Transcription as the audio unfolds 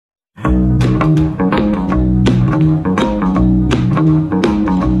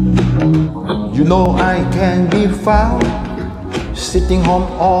You know I can be found sitting home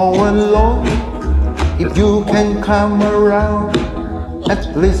all alone. If you can come around,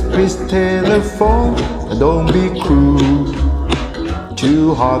 at least please telephone. Don't be cruel,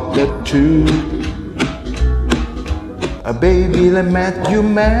 too hot, that too. Baby, let mad you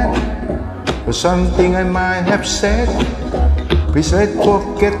mad for something I might have said. Please let's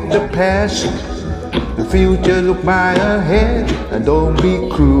forget the past, the future look by ahead. Don't be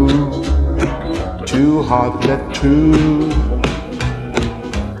cruel, too hot, that true.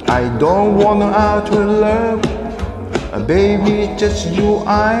 I don't wanna out to love, baby, just you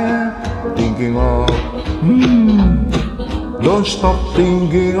I am thinking of. Don't stop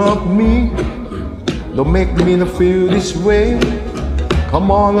thinking of me, don't make me feel this way. Come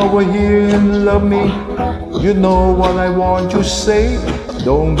on over here and love me, you know what I want to say.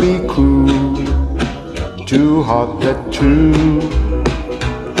 Don't be cruel, too hot, that true.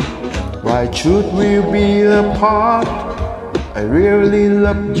 Why should we be apart? I really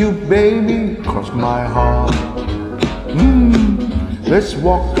love you, baby, cross my heart. Let's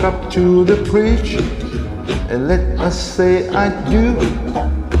walk up to the bridge and let us say I do.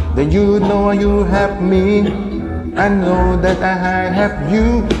 Then you know you have me, I know that I have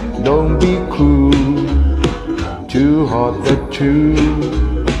you. Don't be cruel, too hot, that true.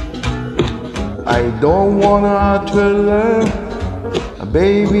 I don't wanna out to love,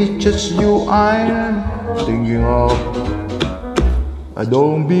 baby, just you I am thinking of.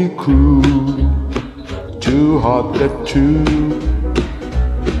 Don't be cruel, too hot, that true.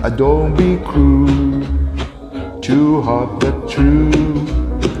 Don't be cruel, too hot, that true.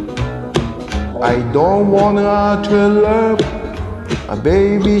 I don't wanna out to love,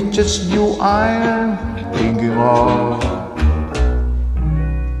 baby, just you I am thinking of.